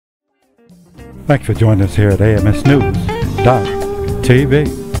Thanks for joining us here at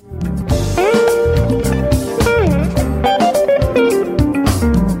AMSnews.tv.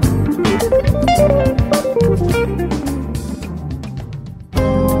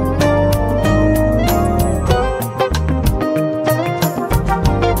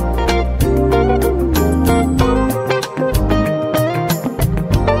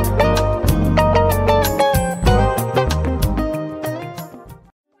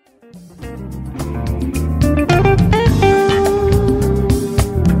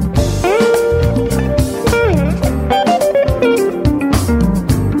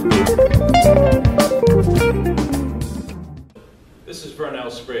 This is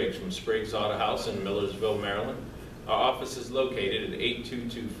Spriggs from Spriggs Autohaus in Millersville, Maryland. Our office is located at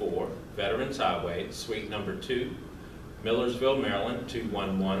 8224 Veterans Highway, Suite number 2, Millersville, Maryland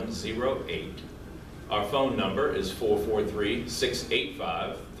 21108. Our phone number is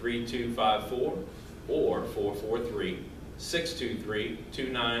 443-685-3254 or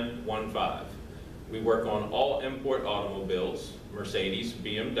 443-623-2915. We work on all import automobiles, Mercedes,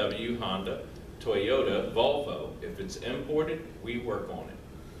 BMW, Honda, Toyota, Volvo. If it's imported, we work on it.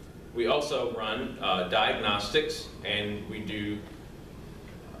 We also run diagnostics, and we do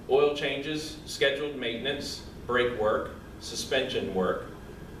oil changes, scheduled maintenance, brake work, suspension work.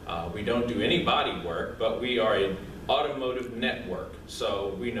 We don't do any body work, but we are an automotive network.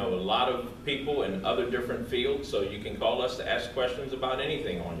 So we know a lot of people in other different fields, so you can call us to ask questions about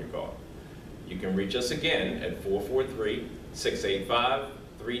anything on your car. You can reach us again at 443-685-3254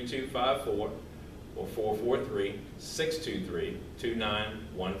 or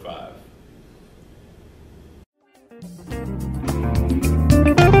 443-623-2915.